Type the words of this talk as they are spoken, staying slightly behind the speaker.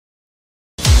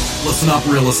Listen up,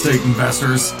 real estate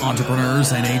investors,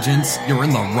 entrepreneurs, and agents. You're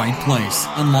in the right place.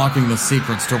 Unlocking the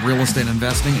secrets to real estate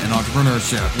investing and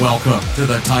entrepreneurship. Welcome to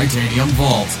the Titanium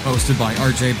Vault, hosted by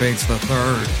RJ Bates III.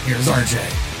 Here's RJ.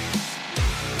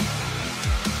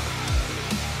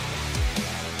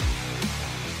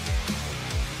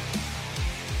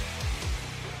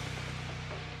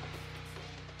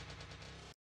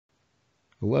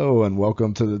 Hello and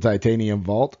welcome to the Titanium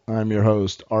Vault. I'm your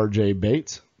host, RJ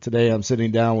Bates. Today I'm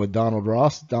sitting down with Donald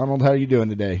Ross. Donald, how are you doing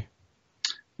today?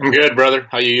 I'm good, brother.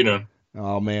 How you doing?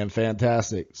 Oh, man,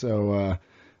 fantastic. So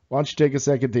why don't you take a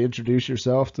second to introduce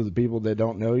yourself to the people that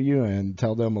don't know you and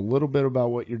tell them a little bit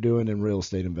about what you're doing in real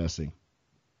estate investing.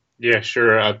 Yeah,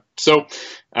 sure.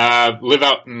 Live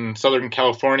out in Southern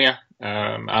California,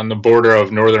 on the border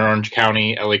of Northern Orange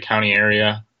County, LA County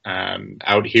area.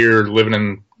 Out here living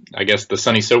in, I guess, the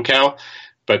sunny SoCal,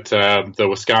 but the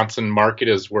Wisconsin market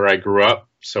is where I grew up.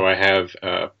 So I have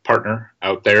a partner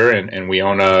out there, and we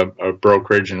own a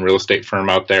brokerage and real estate firm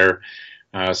out there.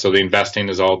 So the investing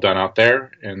is all done out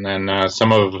there. And then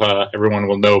everyone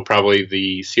will know probably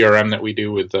the CRM that we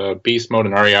do with Beast Mode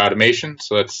and REI Automation.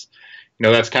 So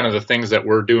that's kind of the things that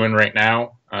we're doing right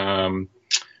now.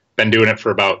 Been doing it for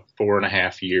about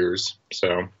 4.5 years.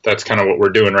 So that's kind of what we're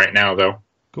doing right now, though.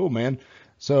 Cool, man.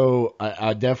 So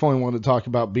I definitely want to talk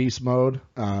about Beast Mode.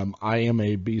 I am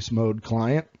a Beast Mode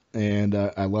client, and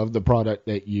I love the product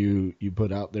that you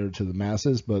put out there to the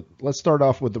masses. But let's start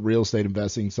off with the real estate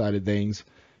investing side of things.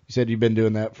 You said you've been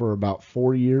doing that for about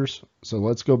 4 years. So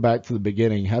let's go back to the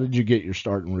beginning. How did you get your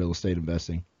start in real estate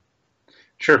investing?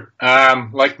 Sure.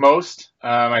 Like most,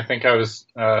 I think I was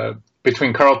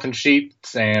between Carlton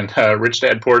Sheets and Rich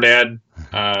Dad, Poor Dad,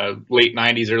 late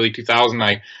 90s, early 2000.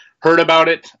 I heard about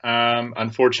it.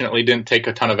 Unfortunately, didn't take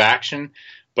a ton of action,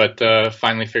 but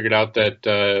finally figured out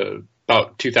that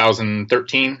about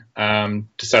 2013,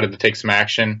 decided to take some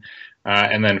action,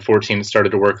 and then 14 started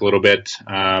to work a little bit.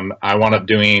 I wound up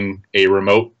doing a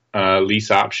remote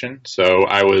lease option. So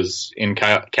I was in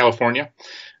California,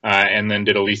 and then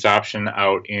did a lease option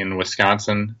out in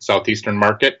Wisconsin, southeastern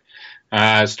market.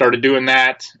 Started doing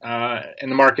that,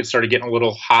 and the market started getting a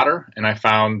little hotter, and I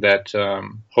found that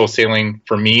wholesaling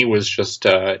for me was just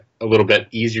a little bit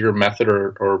easier method,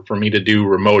 or for me to do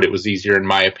remote, it was easier in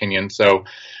my opinion. So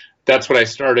that's what I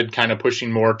started kind of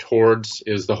pushing more towards,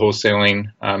 is the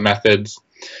wholesaling methods.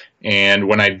 And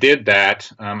when I did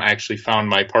that, I actually found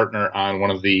my partner on one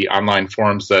of the online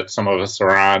forums that some of us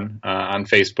are on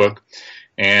Facebook.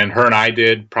 And her and I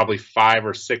did probably 5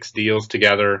 or 6 deals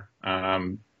together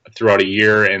throughout a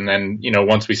year. And then,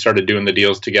 once we started doing the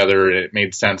deals together, it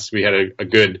made sense. We had a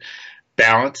good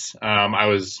balance. I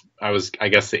was, I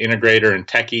guess, the integrator and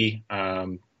techie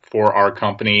for our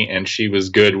company, and she was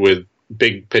good with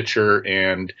big picture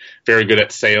and very good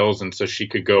at sales. And so she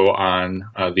could go on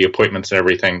the appointments and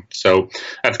everything. So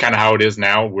that's kind of how it is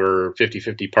now. We're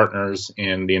 50-50 partners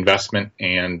in the investment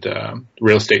and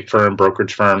real estate firm,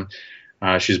 brokerage firm.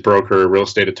 She's a broker, real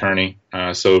estate attorney.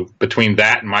 So between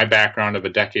that and my background of a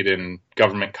decade in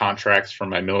government contracts from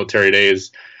my military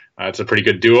days, it's a pretty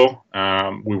good duo.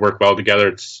 We work well together.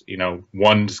 It's,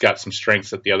 one's got some strengths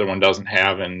that the other one doesn't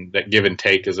have, and that give and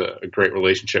take is a great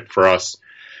relationship for us.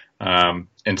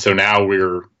 And so now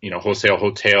we're, wholesale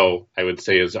hotel, I would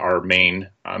say, is our main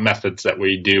methods that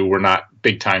we do. We're not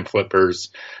big time flippers,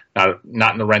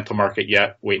 not in the rental market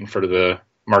yet, waiting for the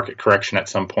market correction at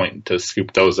some point to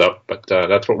scoop those up. But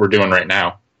that's what we're doing right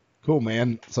now. Cool,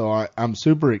 man. So I'm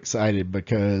super excited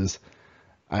because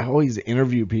I always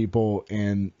interview people,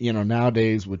 and,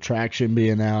 nowadays with traction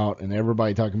being out and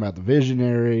everybody talking about the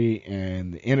visionary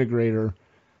and the integrator,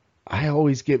 I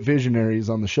always get visionaries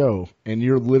on the show, and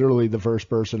you're literally the first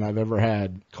person I've ever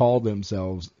had call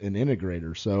themselves an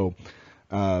integrator. So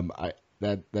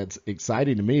that's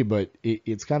exciting to me, but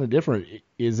it's kind of different.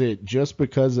 Is it just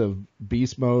because of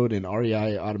Beast Mode and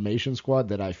REI Automation Squad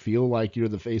that I feel like you're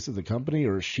the face of the company,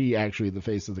 or is she actually the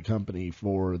face of the company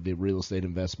for the real estate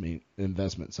investment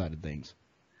side of things?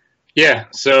 Yeah,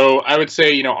 so I would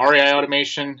say, REI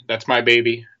Automation, that's my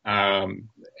baby.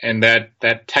 And that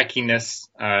techiness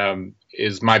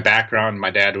is my background.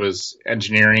 My dad was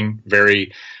engineering,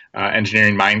 very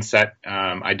engineering mindset.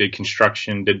 I did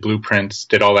construction, did blueprints,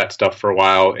 did all that stuff for a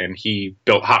while, and he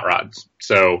built hot rods.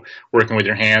 So working with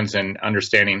your hands and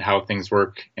understanding how things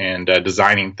work and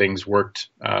designing things worked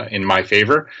in my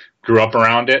favor. Grew up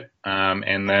around it,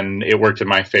 and then it worked in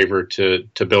my favor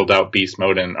to build out Beast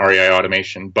Mode and REI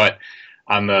Automation. But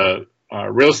on the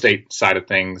real estate side of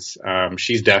things,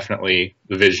 she's definitely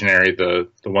the visionary, the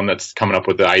one that's coming up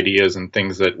with the ideas and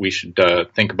things that we should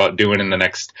think about doing in the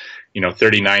next,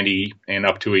 30, 90, and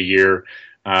up to a year.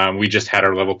 We just had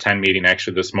our level 10 meeting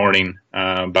actually this morning,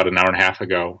 about an hour and a half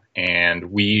ago,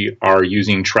 and we are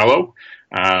using Trello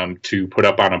to put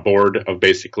up on a board of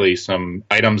basically some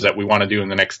items that we want to do in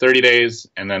the next 30 days.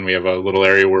 And then we have a little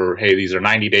area where, hey, these are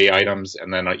 90-day items,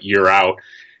 and then a year out.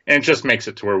 And it just makes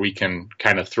it to where we can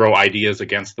kind of throw ideas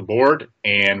against the board,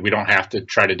 and we don't have to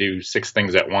try to do 6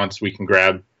 things at once. We can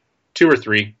grab 2 or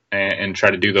 3 and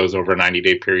try to do those over a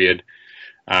 90-day period.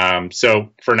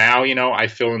 So for now, I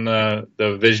fill in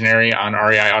the visionary on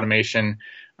REI automation.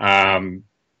 Her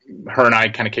and I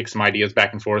kind of kick some ideas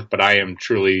back and forth, but I am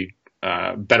truly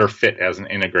better fit as an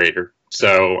integrator.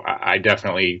 So I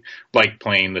definitely like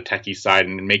playing the techie side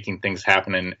and making things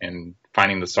happen and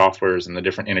finding the softwares and the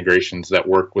different integrations that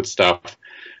work with stuff.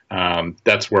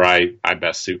 That's where I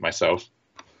best suit myself.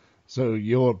 So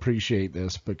you'll appreciate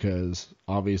this because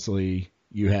obviously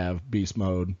you have Beast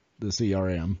Mode, the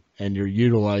CRM, and you're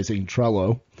utilizing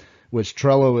Trello, which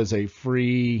Trello is a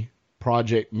free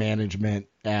project management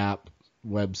app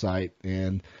website.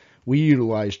 And we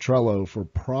utilize Trello for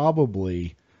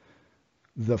probably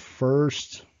the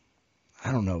first,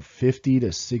 I don't know, 50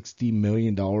 to 60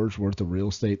 million dollars worth of real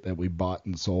estate that we bought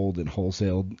and sold and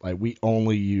wholesaled. Like, we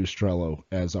only use Trello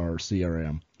as our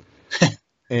CRM.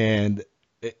 And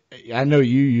I know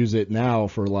you use it now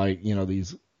for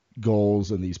these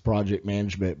goals and these project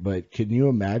management, but can you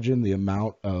imagine the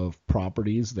amount of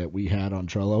properties that we had on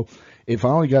Trello? It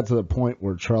finally got to the point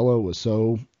where Trello was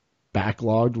so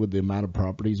backlogged with the amount of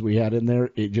properties we had in there,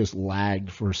 it just lagged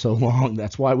for so long.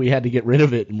 That's why we had to get rid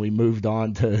of it, and we moved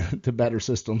on to better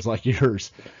systems like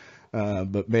yours.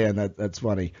 But man, that's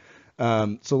funny.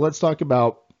 So let's talk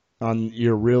about on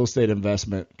your real estate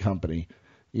investment company.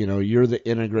 You're the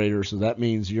integrator, so that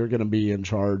means you're going to be in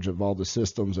charge of all the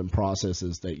systems and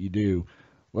processes that you do.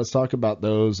 Let's talk about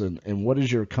those and what is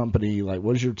your company like?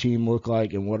 What does your team look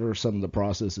like, and what are some of the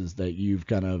processes that you've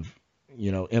kind of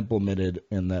implemented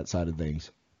in that side of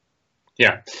things?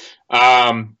 Yeah.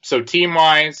 So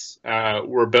team-wise,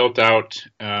 we're built out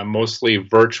mostly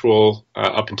virtual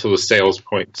up until the sales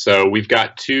point. So we've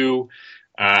got 2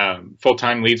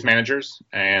 full-time leads managers,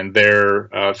 and they're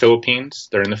Philippines.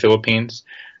 They're in the Philippines,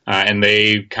 and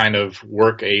they kind of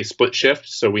work a split shift.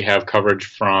 So we have coverage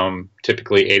from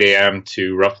typically 8 a.m.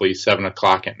 to roughly 7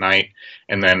 o'clock at night,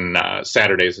 and then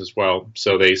Saturdays as well.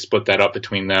 So they split that up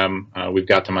between them. We've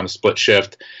got them on a split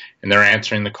shift, and they're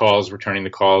answering the calls, returning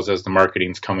the calls as the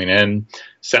marketing's coming in,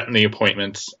 setting the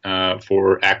appointments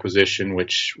for acquisition,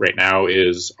 which right now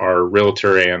is our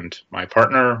realtor and my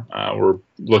partner. We're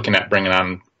looking at bringing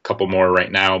on a couple more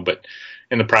right now, but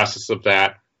in the process of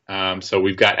that. So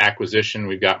we've got acquisition,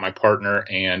 we've got my partner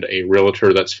and a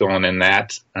realtor that's filling in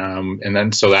that. And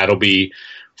then so that'll be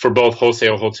for both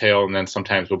wholesale, and then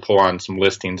sometimes we'll pull on some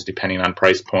listings depending on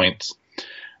price points.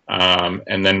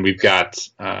 And then we've got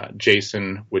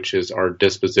Jason, which is our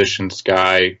dispositions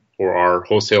guy for our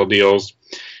wholesale deals.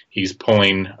 He's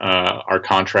pulling our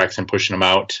contracts and pushing them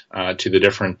out to the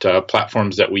different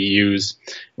platforms that we use.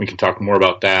 We can talk more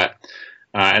about that.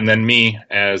 And then me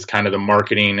as kind of the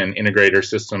marketing and integrator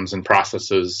systems and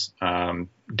processes,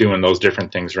 doing those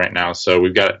different things right now. So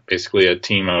we've got basically a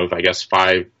team of, I guess,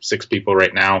 5-6 people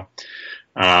right now.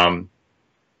 And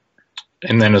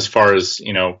then as far as,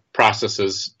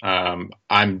 processes,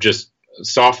 I'm just,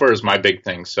 software is my big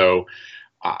thing. So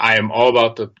I am all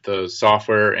about the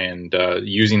software and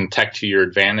using tech to your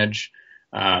advantage.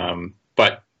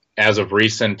 But as of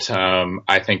recent,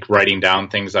 I think writing down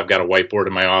things, I've got a whiteboard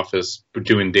in my office,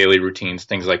 doing daily routines,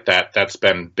 things like that. That's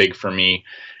been big for me.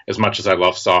 As much as I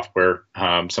love software,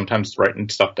 sometimes writing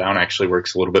stuff down actually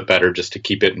works a little bit better just to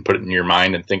keep it and put it in your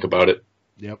mind and think about it.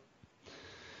 Yep.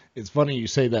 It's funny you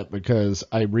say that because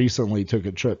I recently took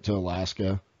a trip to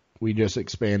Alaska. We just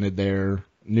expanded there,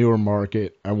 newer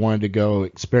market. I wanted to go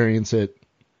experience it,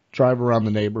 drive around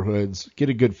the neighborhoods, get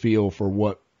a good feel for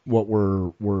what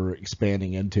we're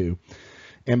expanding into.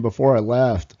 And before I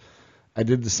left, I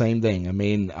did the same thing. I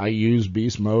mean, I use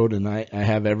Beast Mode and I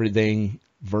have everything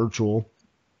virtual.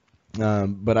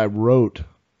 But I wrote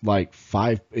like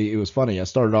 5. It was funny. I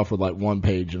started off with like 1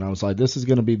 page and I was like, this is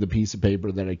going to be the piece of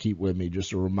paper that I keep with me just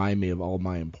to remind me of all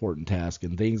my important tasks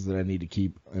and things that I need to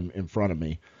keep in front of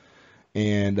me.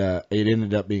 And it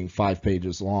ended up being 5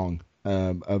 pages long.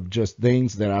 Of just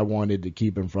things that I wanted to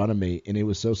keep in front of me, and it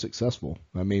was so successful.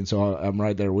 I mean, so I'm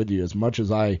right there with you. As much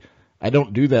as I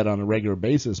don't do that on a regular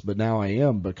basis, but now I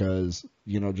am because,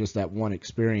 just that one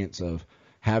experience of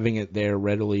having it there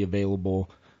readily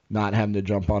available, not having to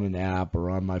jump on an app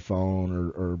or on my phone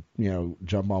or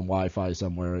jump on Wi-Fi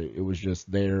somewhere. It was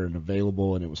just there and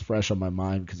available, and it was fresh on my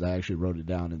mind because I actually wrote it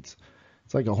down. It's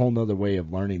like a whole nother way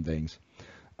of learning things.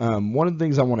 One of the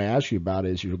things I want to ask you about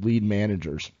is your lead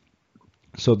managers.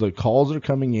 So the calls are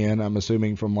coming in, I'm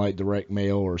assuming from like direct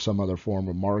mail or some other form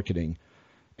of marketing,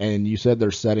 and you said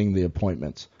they're setting the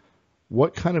appointments.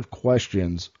 What kind of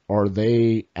questions are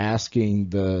they asking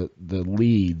the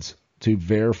leads to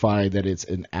verify that it's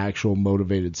an actual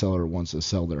motivated seller who wants to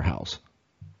sell their house?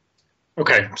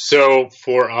 Okay, so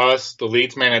for us, the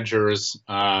leads managers,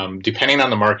 depending on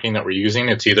the marketing that we're using,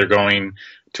 it's either going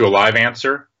to a live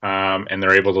answer, and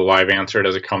they're able to live answer it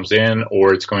as it comes in,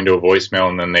 or it's going to a voicemail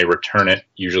and then they return it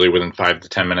usually within 5 to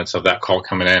 10 minutes of that call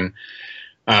coming in.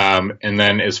 And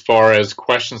then as far as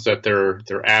questions that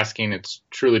they're asking, it's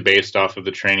truly based off of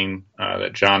the training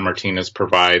that John Martinez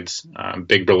provides.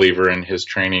 Big believer in his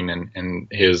training and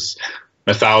his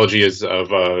methodology is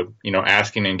of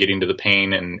asking and getting to the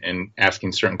pain and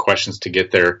asking certain questions to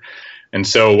get there. And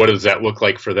so what does that look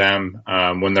like for them?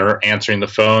 When they're answering the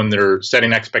phone, they're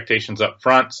setting expectations up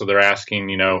front. So they're asking,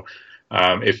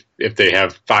 if they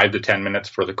have 5 to 10 minutes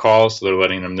for the call, so they're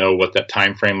letting them know what that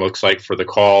time frame looks like for the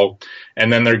call.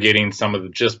 And then they're getting some of the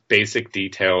just basic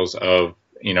details of,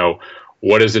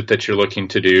 what is it that you're looking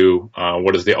to do?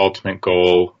 What is the ultimate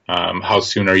goal? How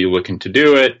soon are you looking to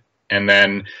do it? And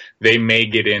then they may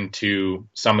get into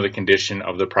some of the condition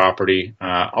of the property.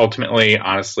 Ultimately,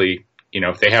 honestly,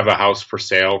 if they have a house for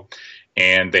sale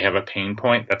and they have a pain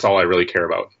point, that's all I really care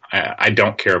about. I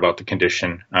don't care about the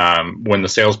condition. When the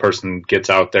salesperson gets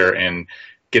out there and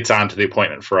gets onto the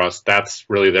appointment for us, that's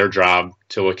really their job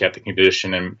to look at the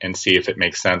condition and see if it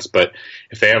makes sense. But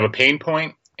if they have a pain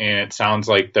point and it sounds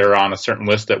like they're on a certain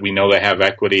list that we know they have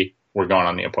equity, we're going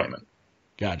on the appointment.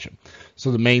 Gotcha.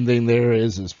 So the main thing there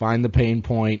is find the pain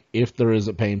point. If there is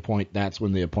a pain point, that's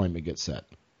when the appointment gets set.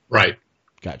 Right.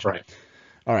 Gotcha. Right.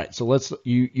 All right. So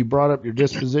you brought up your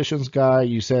dispositions guy.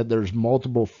 You said there's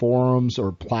multiple forums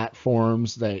or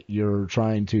platforms that you're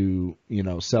trying to,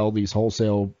 sell these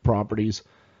wholesale properties.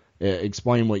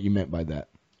 Explain what you meant by that.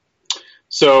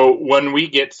 So when we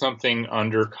get something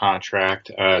under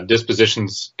contract,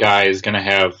 dispositions guy is going to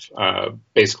have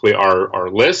basically our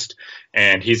list,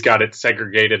 and he's got it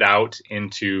segregated out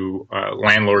into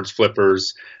landlords,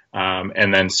 flippers,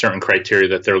 and then certain criteria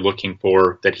that they're looking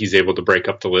for that he's able to break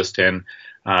up the list in.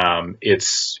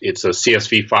 It's a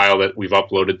CSV file that we've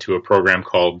uploaded to a program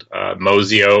called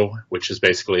Mozio, which is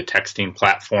basically a texting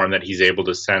platform that he's able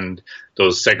to send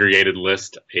those segregated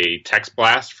lists a text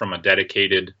blast from a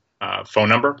dedicated phone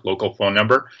number, local phone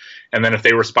number. And then if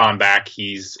they respond back,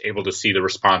 he's able to see the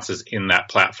responses in that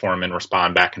platform and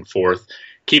respond back and forth.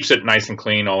 Keeps it nice and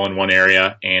clean all in one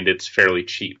area, and it's fairly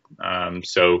cheap.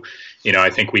 So, I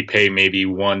think we pay maybe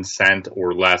 1 cent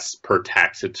or less per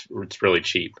text. It's really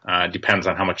cheap. Depends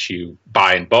on how much you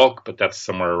buy in bulk, but that's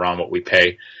somewhere around what we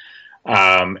pay.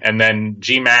 And then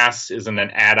GMass is an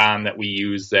add-on that we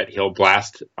use that he'll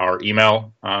blast our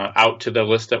email out to the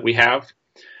list that we have.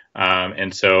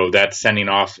 And so that's sending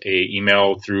off a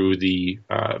email through the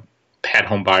pad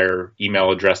home buyer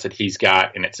email address that he's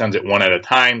got, and it sends it one at a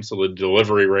time. So the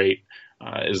delivery rate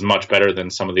is much better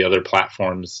than some of the other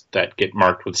platforms that get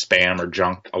marked with spam or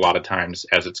junk a lot of times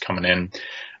as it's coming in.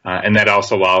 And that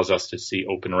also allows us to see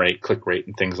open rate, click rate,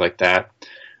 and things like that.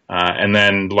 And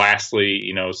then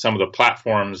lastly, some of the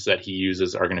platforms that he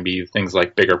uses are going to be things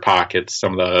like Bigger Pockets,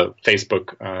 some of the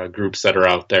Facebook groups that are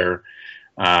out there.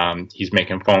 He's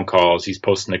making phone calls. He's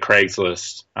posting to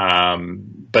Craigslist.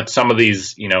 But some of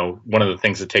these, one of the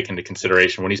things to take into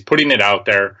consideration when he's putting it out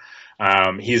there,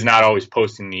 he's not always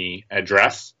posting the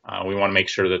address. We want to make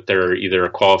sure that they're either a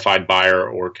qualified buyer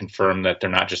or confirm that they're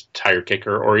not just a tire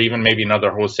kicker or even maybe another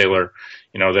wholesaler,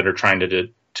 that are trying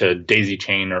to daisy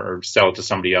chain or sell it to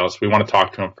somebody else. We want to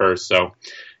talk to him first. So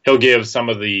he'll give some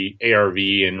of the ARV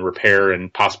and repair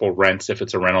and possible rents if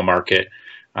it's a rental market.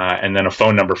 And then a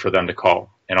phone number for them to call.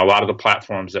 And a lot of the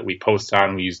platforms that we post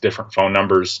on, we use different phone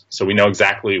numbers. So we know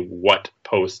exactly what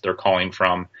post they're calling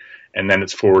from. And then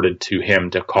it's forwarded to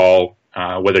him to call,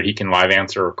 whether he can live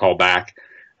answer or call back,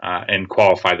 and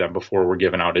qualify them before we're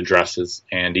giving out addresses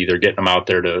and either getting them out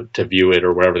there to view it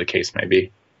or whatever the case may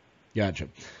be. Gotcha.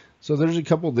 So there's a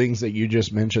couple things that you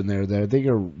just mentioned there that I think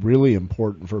are really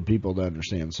important for people to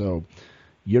understand. So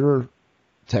you're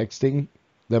texting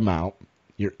them out,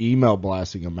 you're email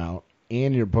blasting them out,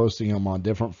 and you're posting them on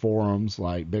different forums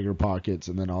like Bigger Pockets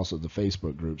and then also the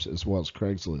Facebook groups as well as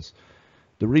Craigslist.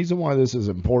 The reason why this is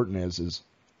important is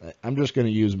I'm just going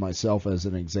to use myself as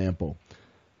an example.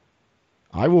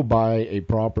 I will buy a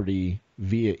property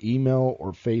via email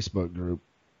or Facebook group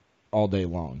all day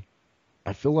long.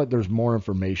 I feel like there's more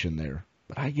information there,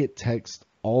 but I get text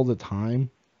all the time,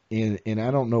 and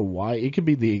I don't know why. It could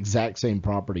be the exact same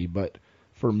property, but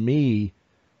for me,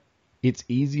 it's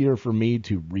easier for me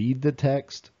to read the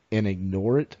text and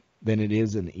ignore it than it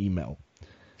is an email.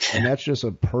 And that's just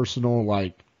a personal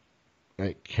like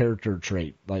character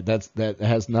trait. Like that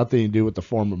has nothing to do with the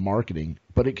form of marketing,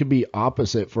 but it could be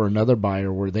opposite for another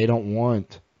buyer where they don't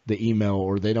want the email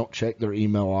or they don't check their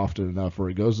email often enough or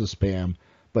it goes to spam,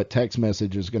 but text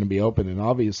message is going to be open. And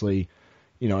obviously,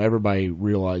 everybody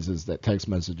realizes that text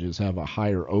messages have a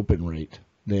higher open rate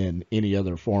than any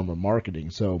other form of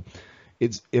marketing. So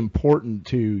it's important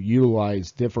to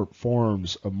utilize different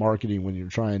forms of marketing when you're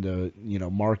trying to,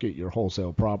 market your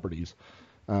wholesale properties.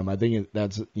 I think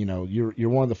that's, you're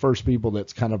one of the first people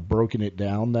that's kind of broken it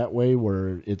down that way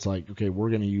where it's like, okay, we're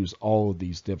going to use all of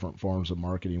these different forms of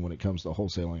marketing when it comes to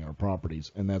wholesaling our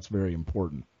properties. And that's very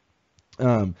important.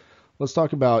 Let's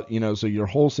talk about, so you're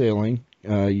wholesaling.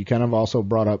 You kind of also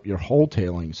brought up your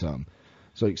wholetailing some.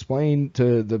 So explain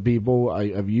to the people,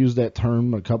 I've used that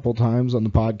term a couple times on the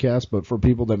podcast, but for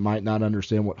people that might not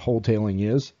understand what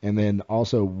wholetailing is, and then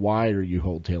also why are you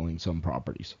wholetailing some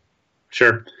properties?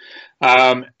 Sure.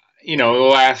 The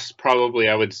last probably,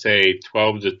 I would say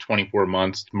 12 to 24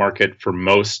 months, market for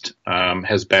most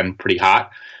has been pretty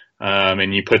hot.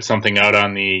 And you put something out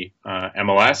on the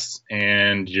MLS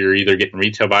and you're either getting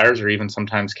retail buyers or even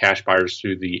sometimes cash buyers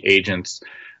through the agents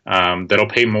that'll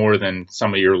pay more than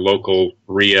some of your local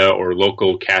RIA or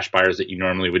local cash buyers that you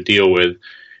normally would deal with.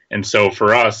 And so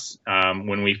for us,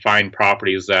 when we find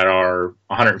properties that are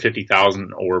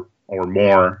 150,000 or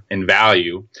more in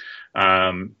value,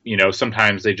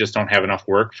 sometimes they just don't have enough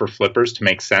work for flippers to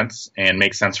make sense and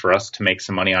make sense for us to make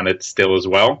some money on it still as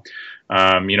well.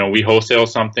 We wholesale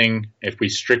something. If we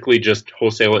strictly just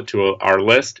wholesale it to our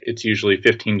list, it's usually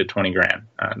 15 to 20 grand.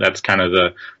 That's kind of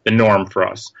the norm for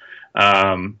us.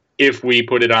 If we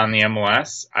put it on the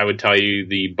MLS, I would tell you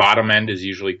the bottom end is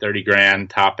usually 30 grand.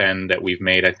 Top end that we've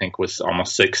made, I think, was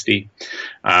almost 60.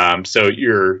 So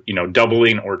you're,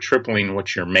 doubling or tripling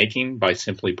what you're making by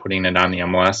simply putting it on the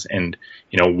MLS. And,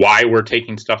 why we're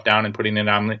taking stuff down and putting it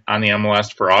on the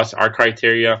MLS for us, our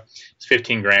criteria is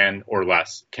 15 grand or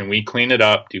less. Can we clean it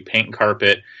up, do paint and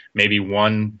carpet, maybe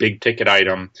one big ticket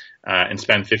item, and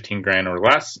spend 15 grand or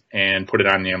less and put it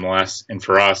on the MLS? And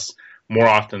for us, more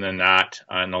often than not,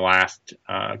 in the last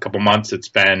couple months, it's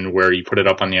been where you put it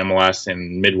up on the MLS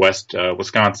in Midwest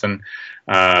Wisconsin.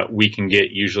 We can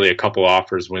get usually a couple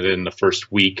offers within the first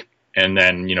week and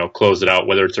then, close it out,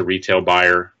 whether it's a retail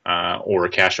buyer or a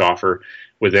cash offer.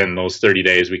 Within those 30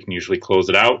 days, we can usually close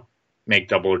it out, make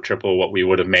double or triple what we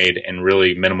would have made and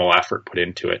really minimal effort put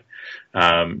into it.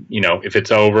 If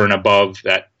it's over and above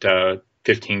that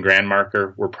 15 grand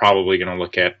marker, we're probably going to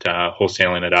look at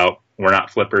wholesaling it out. We're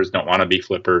not flippers, don't want to be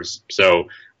flippers, so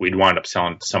we'd wind up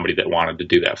selling to somebody that wanted to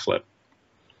do that flip.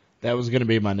 That was going to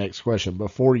be my next question.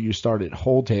 Before you started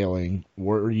wholetailing,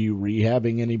 were you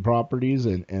rehabbing any properties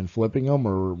and flipping them,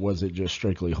 or was it just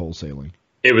strictly wholesaling?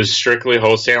 It was strictly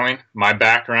wholesaling. My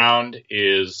background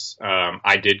is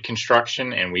I did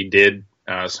construction, and we did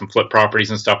some flip properties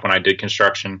and stuff when I did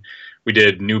construction. We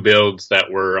did new builds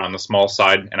that were on the small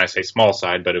side, and I say small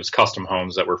side, but it was custom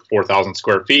homes that were 4,000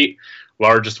 square feet.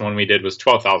 Largest one we did was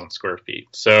 12,000 square feet.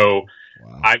 So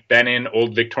wow. I've been in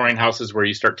old Victorian houses where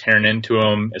you start tearing into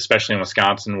them, especially in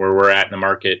Wisconsin where we're at in the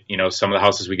market. Some of the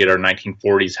houses we get are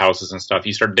 1940s houses and stuff.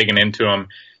 You start digging into them,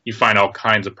 you find all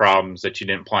kinds of problems that you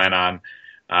didn't plan on.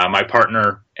 My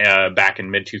partner back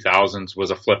in mid-2000s was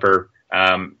a flipper.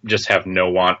 Just have no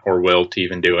want or will to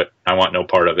even do it. I want no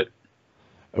part of it.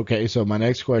 Okay, so my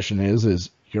next question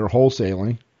is you're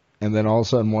wholesaling. And then all of a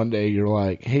sudden one day you're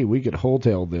like, hey, we could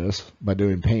wholesale this by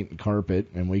doing paint and carpet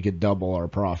and we could double our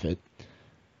profit.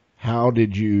 How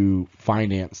did you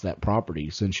finance that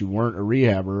property? Since you weren't a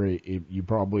rehabber, you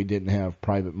probably didn't have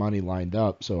private money lined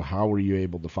up. So how were you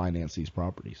able to finance these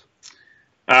properties?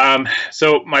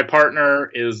 So my partner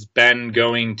has been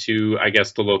going to, I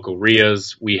guess, the local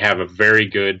RIAs. We have a very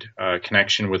good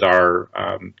connection with our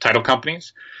title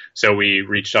companies. So we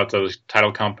reached out to the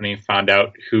title company, found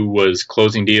out who was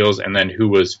closing deals and then who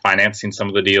was financing some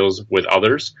of the deals with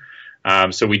others.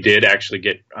 So we did actually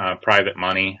get private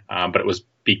money, but it was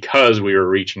because we were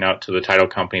reaching out to the title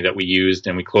company that we used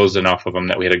and we closed enough of them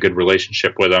that we had a good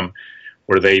relationship with them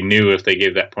where they knew if they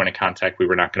gave that point of contact, we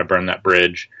were not going to burn that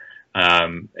bridge.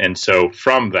 And so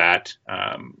from that,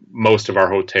 most of our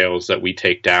hotels that we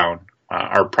take down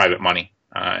are private money.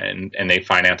 And they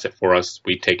finance it for us.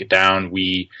 We take it down.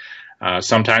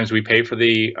 Sometimes we pay for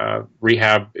the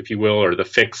rehab, if you will, or the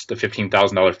fix, the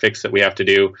 $15,000 fix that we have to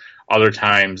do. Other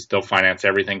times they'll finance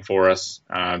everything for us.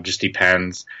 Just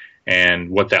depends. And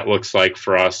what that looks like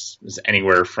for us is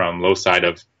anywhere from low side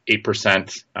of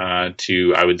 8%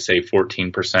 to I would say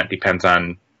 14%. Depends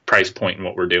on price point in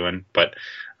what we're doing, but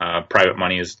private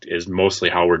money is mostly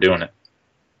how we're doing it.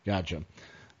 Gotcha.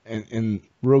 And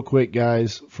real quick,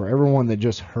 guys, for everyone that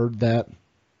just heard that,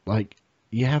 like,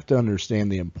 you have to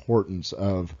understand the importance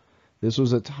of this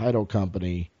was a title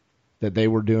company that they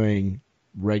were doing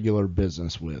regular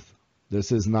business with.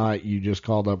 This is not you just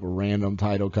called up a random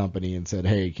title company and said,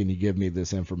 hey, can you give me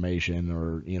this information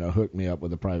or, hook me up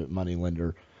with a private money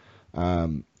lender.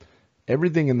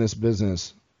 Everything in this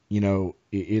business,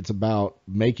 it's about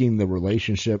making the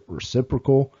relationship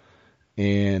reciprocal.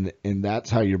 And that's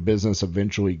how your business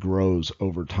eventually grows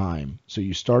over time. So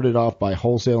you started off by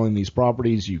wholesaling these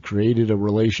properties. You created a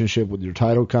relationship with your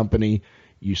title company.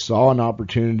 You saw an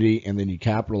opportunity, and then you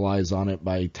capitalized on it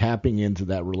by tapping into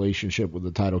that relationship with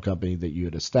the title company that you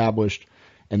had established,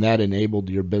 and that enabled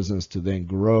your business to then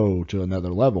grow to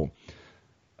another level.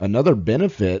 Another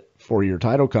benefit for your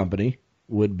title company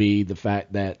would be the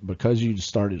fact that because you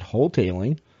started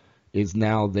wholesaling, is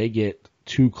now they get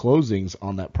 2 closings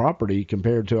on that property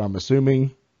compared to, I'm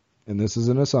assuming, and this is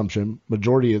an assumption,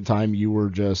 majority of the time you were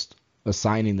just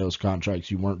assigning those contracts.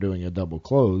 You weren't doing a double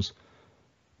close.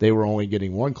 They were only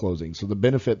getting 1 closing. So the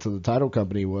benefit to the title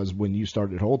company was when you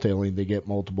started wholesaling, they get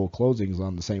multiple closings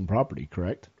on the same property,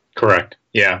 correct? Correct.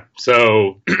 Yeah.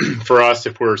 So for us,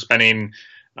 if we're spending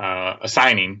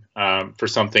assigning for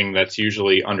something that's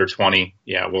usually under 20,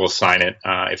 yeah, we'll assign it.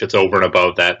 If it's over and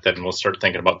above that, then we'll start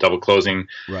thinking about double closing.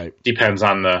 Right. Depends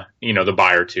on the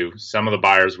buyer too. Some of the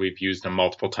buyers, we've used them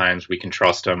multiple times. We can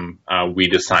trust them.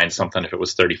 We'd assign something if it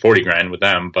was 30, 40 grand with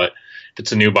them. But if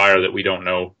it's a new buyer that we don't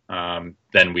know,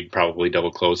 then we'd probably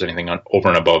double close anything over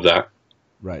and above that.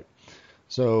 Right.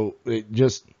 So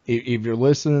if you're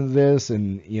listening to this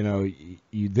and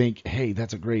you think, hey,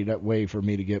 that's a great way for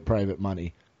me to get private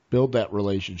money, build that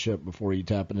relationship before you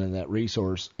tap into that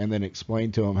resource, and then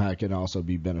explain to them how it can also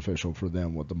be beneficial for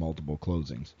them with the multiple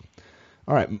closings.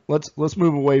 All right, let's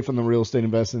move away from the real estate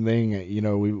investing thing.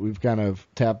 We've kind of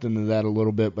tapped into that a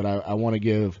little bit, but I want to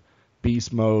give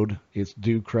Beast Mode its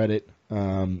due credit.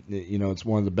 It's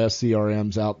one of the best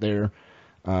CRMs out there.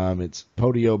 It's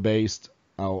Podio based.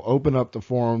 I'll open up the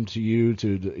forum to you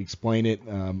to explain it.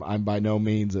 I'm by no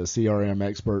means a CRM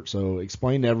expert, so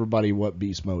explain to everybody what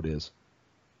Beast Mode is.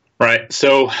 Right.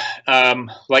 So,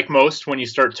 like most, when you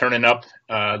start turning up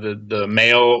the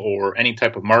mail or any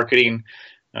type of marketing,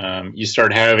 you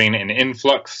start having an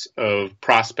influx of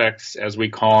prospects, as we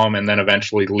call them, and then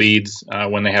eventually leads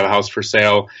when they have a house for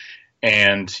sale.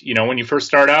 And, when you first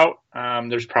start out,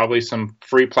 there's probably some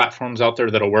free platforms out there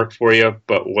that'll work for you.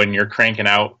 But when you're cranking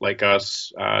out, like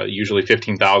us, usually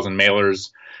 15,000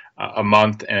 mailers a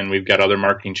month, and we've got other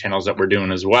marketing channels that we're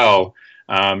doing as well,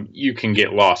 you can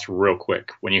get lost real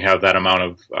quick when you have that amount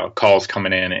of calls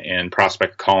coming in and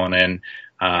prospect calling in.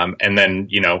 And then,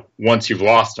 once you've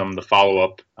lost them, the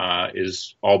follow-up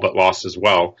is all but lost as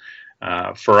well.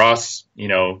 For us,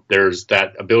 there's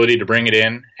that ability to bring it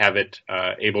in, have it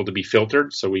able to be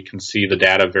filtered so we can see the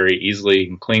data very easily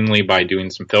and cleanly by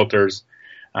doing some filters.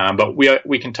 But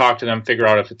we can talk to them, figure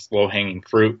out if it's low-hanging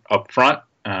fruit up front.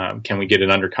 Can we get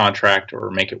it under contract or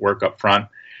make it work up front?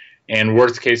 And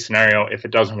worst case scenario, if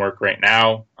it doesn't work right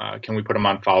now, can we put them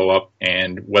on follow-up?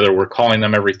 And whether we're calling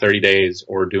them every 30 days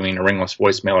or doing a ringless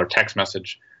voicemail or text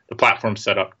message, the platform's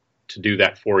set up to do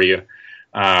that for you.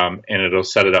 And it'll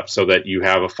set it up so that you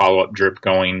have a follow-up drip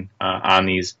going on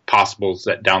these possibles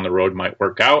that down the road might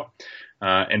work out.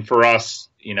 And for us,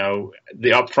 the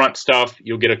upfront stuff,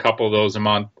 you'll get a couple of those a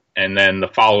month. And then the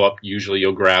follow-up, usually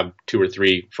you'll grab 2 or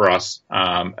 3 for us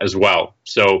as well.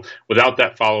 So without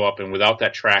that follow-up and without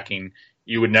that tracking,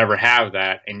 you would never have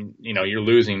that. And, you're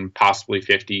losing possibly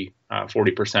 50,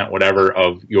 40%, whatever,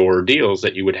 of your deals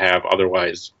that you would have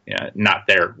otherwise not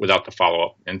there without the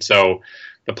follow-up. And so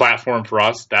the platform for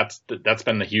us, that's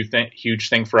been the huge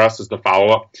thing for us is the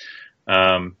follow-up.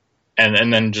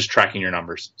 And then just tracking your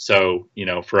numbers. So,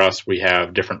 for us, we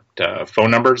have different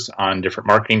phone numbers on different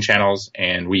marketing channels,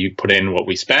 and we put in what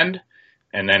we spend.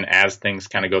 And then as things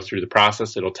kind of go through the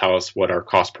process, it'll tell us what our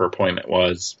cost per appointment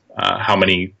was, how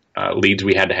many leads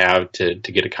we had to have to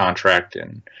get a contract,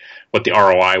 and what the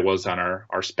ROI was on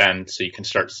our spend. So you can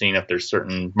start seeing if there's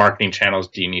certain marketing channels,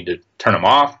 do you need to turn them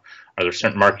off? Are there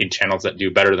certain marketing channels that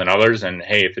do better than others? And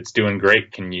hey, if it's doing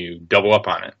great, can you double up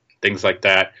on it? Things like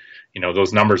that.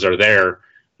 Those numbers are there,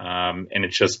 and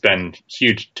it's just been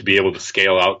huge to be able to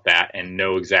scale out that and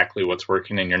know exactly what's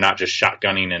working, and you're not just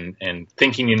shotgunning and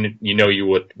thinking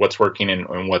what's working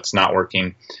and what's not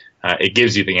working. It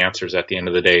gives you the answers at the end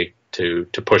of the day to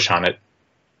push on it.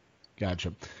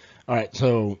 Gotcha. All right,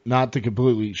 so not to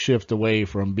completely shift away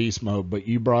from beast mode, but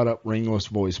you brought up ringless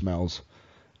voicemails,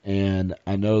 and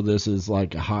I know this is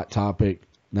like a hot topic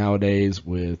nowadays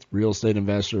with real estate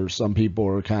investors. Some people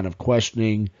are kind of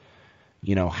questioning,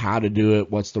 how to do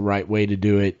it, what's the right way to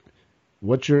do it.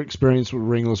 What's your experience with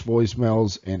ringless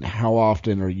voicemails, and how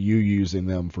often are you using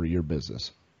them for your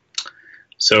business?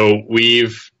 So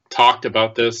we've talked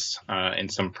about this in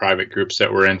some private groups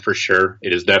that we're in for sure.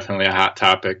 It is definitely a hot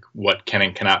topic. What can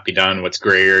and cannot be done? What's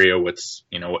gray area? What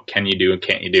can you do and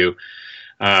can't you do?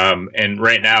 And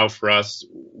right now for us,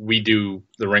 we do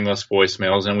the ringless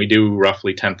voicemails, and we do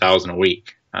roughly 10,000 a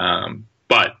week.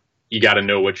 But you got to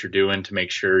know what you're doing to make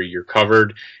sure you're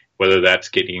covered, whether that's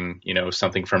getting,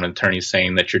 something from an attorney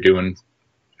saying that you're doing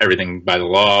everything by the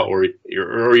law, or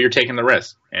you're taking the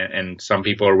risk. And some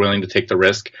people are willing to take the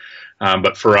risk.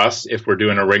 But for us, if we're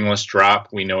doing a ringless drop,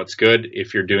 we know it's good.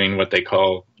 If you're doing what they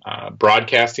call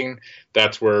broadcasting,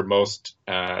 that's where most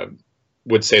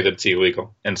would say that it's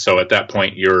illegal. And so at that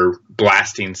point, you're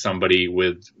blasting somebody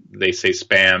with, they say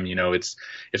spam, it's,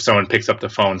 if someone picks up the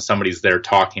phone, somebody's there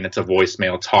talking, it's a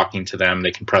voicemail talking to them. They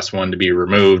can press 1 to be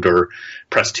removed or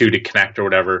press 2 to connect or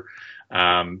whatever.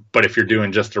 But if you're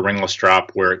doing just a ringless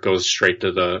drop where it goes straight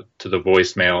to the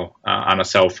voicemail on a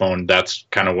cell phone, that's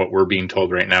kind of what we're being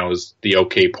told right now is the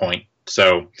okay point.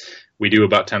 So we do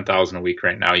about 10,000 a week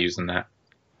right now using that.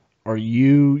 Are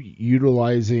you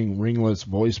utilizing ringless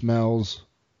voicemails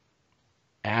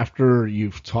after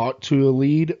you've talked to a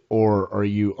lead, or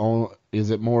is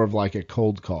it more of like a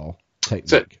cold call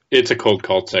technique? It's a cold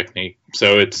call technique.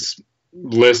 So it's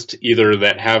lists either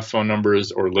that have phone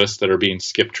numbers or lists that are being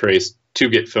skip traced to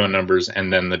get phone numbers,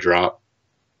 and then the drop.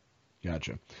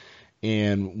 Gotcha.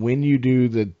 And when you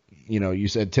do you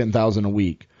said 10,000 a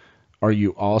week, are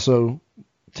you also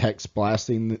text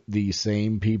blasting the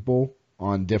same people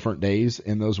on different days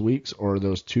in those weeks, or are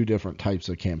those two different types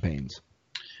of campaigns?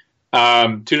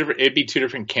 It'd be two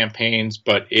different campaigns,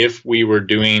 but if we were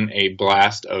doing a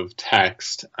blast of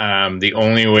text, the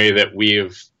only way that we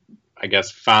have, I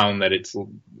guess, found that it's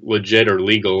legit or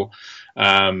legal,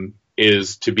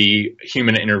 is to be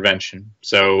human intervention.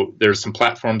 So there's some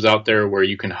platforms out there where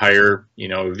you can hire,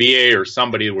 a VA or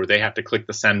somebody where they have to click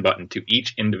the send button to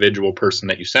each individual person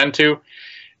that you send to,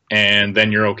 and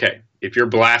then you're okay. If you're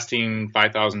blasting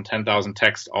 5,000, 10,000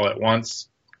 texts all at once,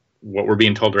 what we're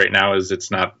being told right now is it's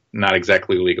not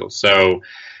exactly legal. So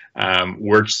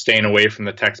we're staying away from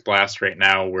the text blast right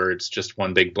now, where it's just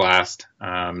one big blast.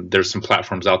 There's some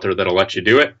platforms out there that'll let you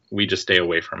do it. We just stay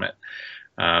away from it.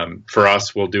 For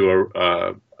us, we'll do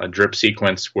a drip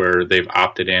sequence where they've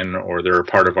opted in or they're a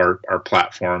part of our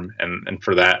platform, and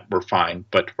for that, we're fine.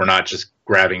 But we're not just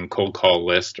grabbing cold call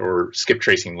list or skip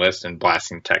tracing list and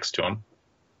blasting text to them.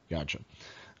 Gotcha.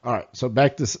 All right, so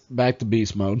back to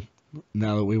beast mode.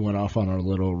 Now that we went off on our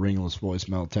little ringless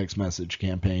voicemail text message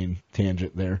campaign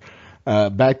tangent there,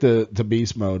 back to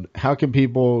beast mode. How can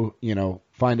people,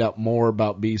 find out more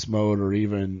about beast mode, or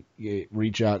even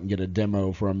reach out and get a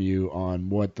demo from you on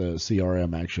what the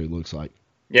CRM actually looks like?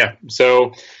 Yeah.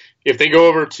 So if they go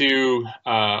over to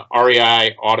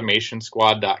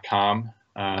reiautomationsquad.com,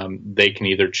 they can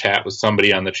either chat with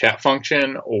somebody on the chat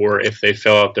function, or if they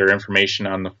fill out their information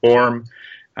on the form,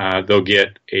 they'll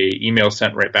get an email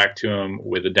sent right back to them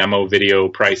with a demo video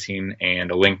pricing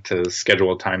and a link to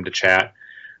schedule a time to chat.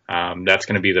 That's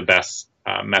going to be the best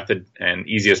method and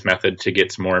easiest method to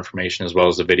get some more information, as well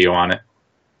as a video on it.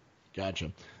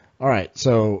 Gotcha. All right.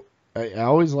 So I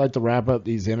always like to wrap up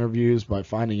these interviews by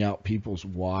finding out people's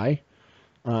why.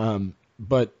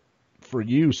 But for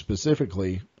you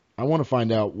specifically, I want to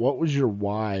find out, what was your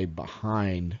why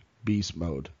behind beast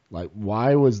mode? Like,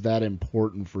 why was that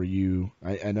important for you?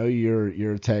 I know you're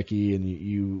a techie and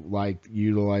you like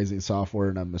utilizing software,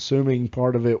 and I'm assuming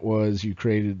part of it was you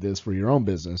created this for your own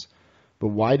business. But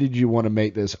why did you want to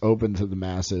make this open to the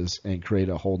masses and create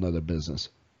a whole nother business?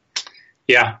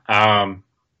 Yeah,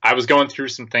 I was going through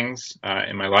some things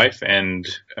in my life, and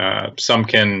some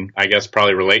can, I guess,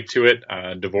 probably relate to it.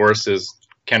 Divorces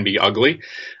can be ugly,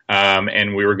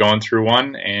 and we were going through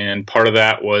one, and part of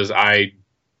that was I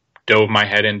dove my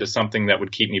head into something that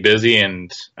would keep me busy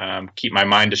and keep my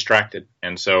mind distracted.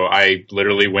 And so I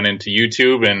literally went into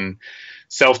YouTube and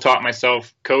self-taught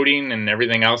myself coding and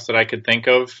everything else that I could think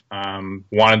of.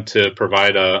 Wanted to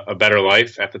provide a better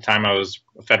life. At the time, I was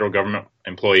a federal government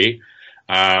employee,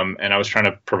 and I was trying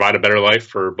to provide a better life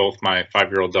for both my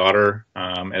 5-year-old daughter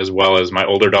as well as my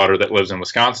older daughter that lives in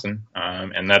Wisconsin.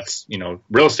 And that's,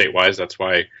 real estate wise, that's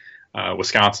why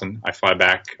Wisconsin. I fly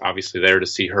back obviously there to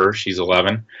see her. She's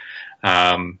 11.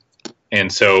 And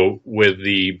so with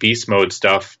the beast mode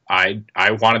stuff, I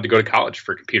wanted to go to college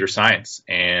for computer science,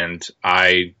 and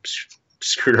I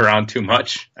screwed around too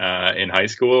much in high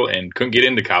school and couldn't get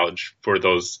into college for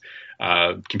those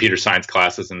computer science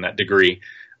classes and that degree.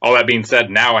 all that being said,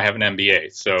 now I have an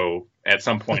MBA. So at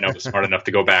some point, I was smart enough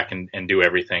to go back and do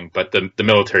everything. But the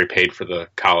military paid for the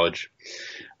college.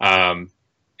 And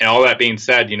all that being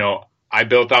said, I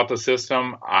built out the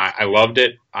system. I loved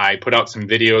it. I put out some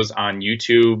videos on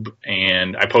YouTube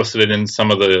and I posted it in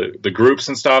some of the groups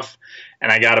and stuff.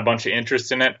 And I got a bunch of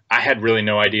interest in it. I had really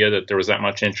no idea that there was that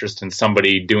much interest in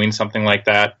somebody doing something like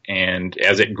that. And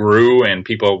as it grew and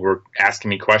people were asking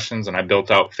me questions, and I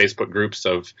built out Facebook groups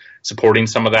of supporting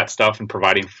some of that stuff and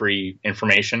providing free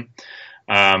information,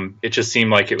 it just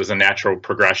seemed like it was a natural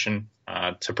progression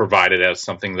to provide it as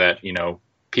something that,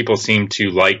 people seemed to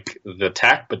like the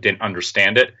tech but didn't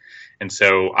understand it. And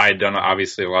so I had done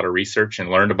obviously a lot of research and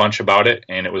learned a bunch about it.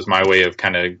 And it was my way of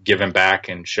kind of giving back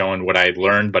and showing what I had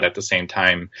learned, but at the same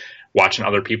time, watching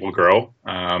other people grow.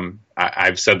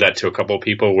 I've said that to a couple of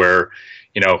people where,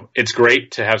 it's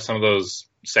great to have some of those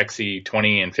sexy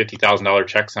 $20,000 and $50,000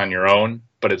 checks on your own,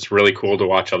 but it's really cool to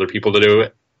watch other people to do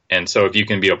it. And so if you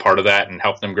can be a part of that and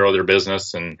help them grow their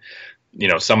business, and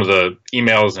some of the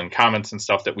emails and comments and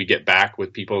stuff that we get back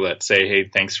with people that say, hey,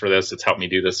 thanks for this, it's helped me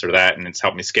do this or that, and it's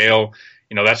helped me scale,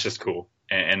 that's just cool.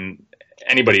 And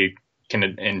anybody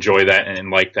can enjoy that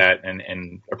and like that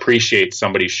and appreciate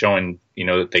somebody showing,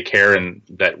 that they care and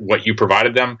that what you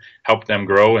provided them helped them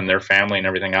grow and their family and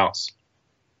everything else.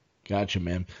 Gotcha,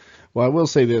 man. Well, I will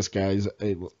say this, guys.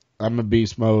 I'm a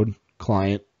beast mode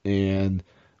client, and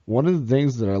one of the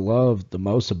things that I love the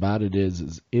most about it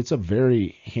is it's a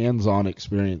very hands-on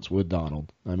experience with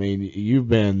Donald. I mean, you've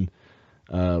been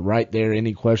right there.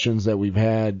 Any questions that we've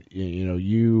had,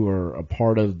 you are a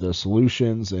part of the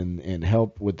solutions and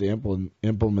help with the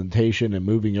implementation and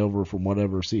moving over from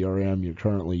whatever CRM you're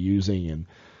currently using.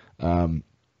 And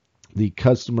the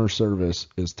customer service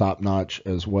is top-notch,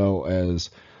 as well as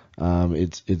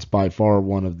it's by far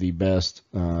one of the best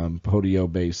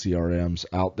Podio-based CRMs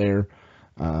out there.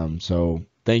 So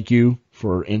thank you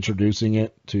for introducing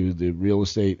it to the real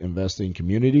estate investing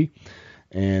community.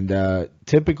 And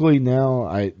typically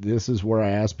now, this is where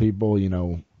I ask people,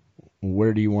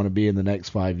 where do you want to be in the next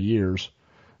 5 years?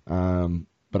 But I'm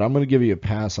going to give you a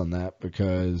pass on that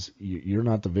because you're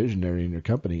not the visionary in your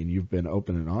company, and you've been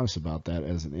open and honest about that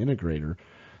as an integrator.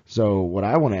 So what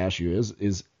I want to ask you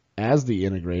is as the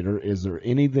integrator, is there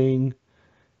anything,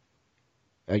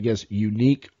 I guess,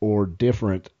 unique or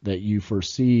different that you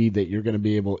foresee that you're going to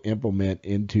be able to implement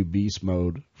into beast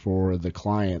mode for the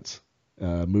clients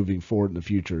moving forward in the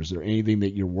future? Is there anything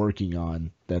that you're working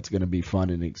on that's going to be fun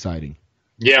and exciting?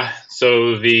 Yeah.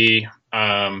 So the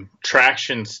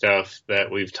traction stuff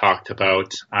that we've talked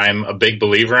about, I'm a big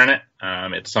believer in it.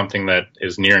 It's something that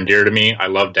is near and dear to me. I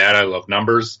love data. I love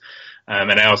numbers.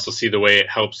 And I also see the way it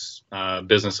helps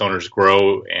business owners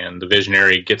grow, and the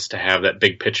visionary gets to have that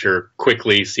big picture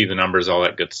quickly, see the numbers, all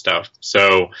that good stuff.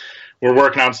 So we're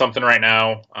working on something right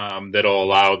now that'll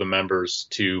allow the members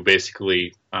to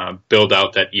basically build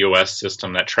out that EOS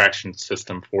system, that traction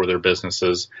system for their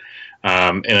businesses.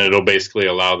 And it'll basically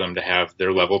allow them to have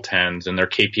their level 10s and their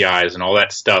KPIs and all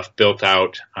that stuff built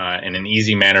out in an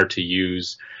easy manner to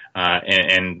use.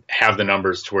 And have the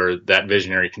numbers to where that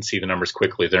visionary can see the numbers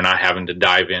quickly. They're not having to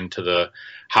dive into the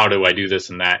how do I do this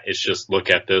and that. It's just look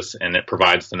at this and it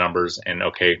provides the numbers. And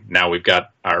okay, now we've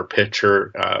got our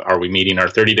picture. Are we meeting our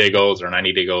 30-day goals, our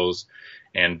 90-day goals,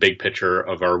 and big picture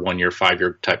of our 1-year,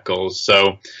 5-year type goals?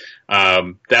 So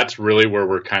that's really where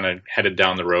we're kind of headed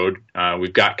down the road.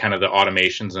 We've got kind of the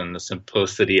automations and the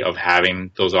simplicity of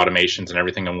having those automations and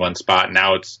everything in one spot.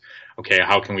 Now it's, okay,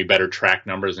 how can we better track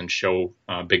numbers and show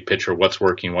big picture what's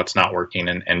working, what's not working,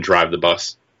 and drive the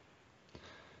bus?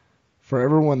 For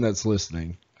everyone that's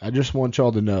listening, I just want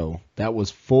y'all to know that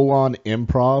was full-on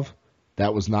improv.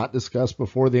 That was not discussed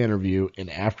before the interview. And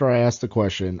after I asked the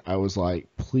question, I was like,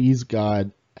 please,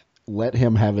 God, let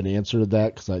him have an answer to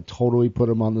that, because I totally put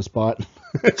him on the spot.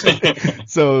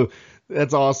 So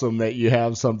that's awesome that you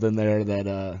have something there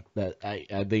that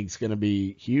I think is going to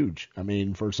be huge. I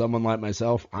mean, for someone like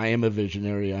myself, I am a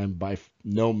visionary. I'm by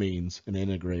no means an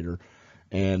integrator,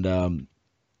 and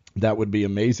that would be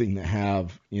amazing to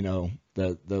have,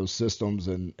 those systems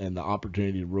and the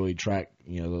opportunity to really track,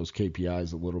 those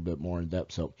KPIs a little bit more in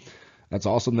depth. So that's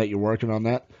awesome that you're working on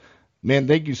that. Man,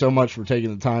 thank you so much for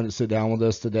taking the time to sit down with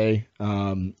us today.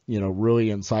 Really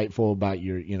insightful about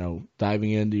your,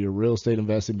 diving into your real estate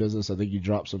investing business. I think you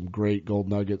dropped some great gold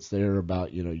nuggets there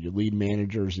about, your lead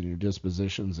managers and your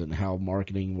dispositions and how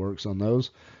marketing works on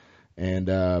those. And,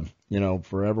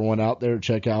 for everyone out there,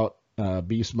 check out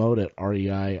Beast Mode at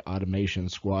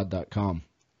reiautomationsquad.com.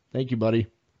 Thank you, buddy.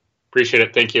 Appreciate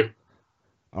it. Thank you.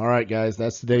 All right, guys,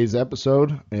 that's today's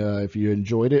episode. If you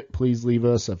enjoyed it, please leave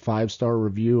us a 5-star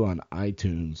review on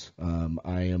iTunes.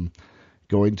 I am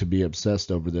going to be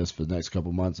obsessed over this for the next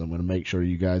couple months. I'm going to make sure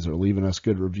you guys are leaving us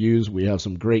good reviews. We have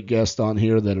some great guests on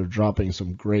here that are dropping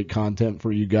some great content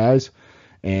for you guys,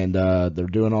 and they're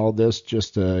doing all this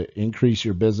just to increase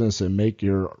your business and make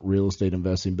your real estate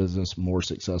investing business more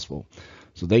successful.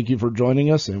 So thank you for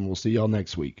joining us, and we'll see y'all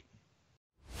next week.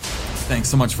 Thanks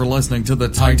so much for listening to the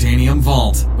Titanium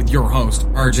Vault with your host,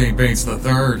 RJ Bates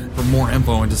III. For more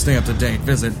info and to stay up to date,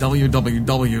 visit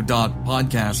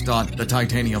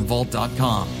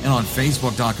www.podcast.thetitaniumvault.com and on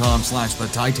facebook.com/The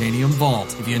Titanium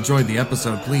Vault. If you enjoyed the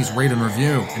episode, please rate and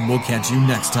review, and we'll catch you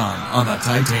next time on the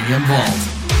Titanium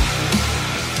Vault.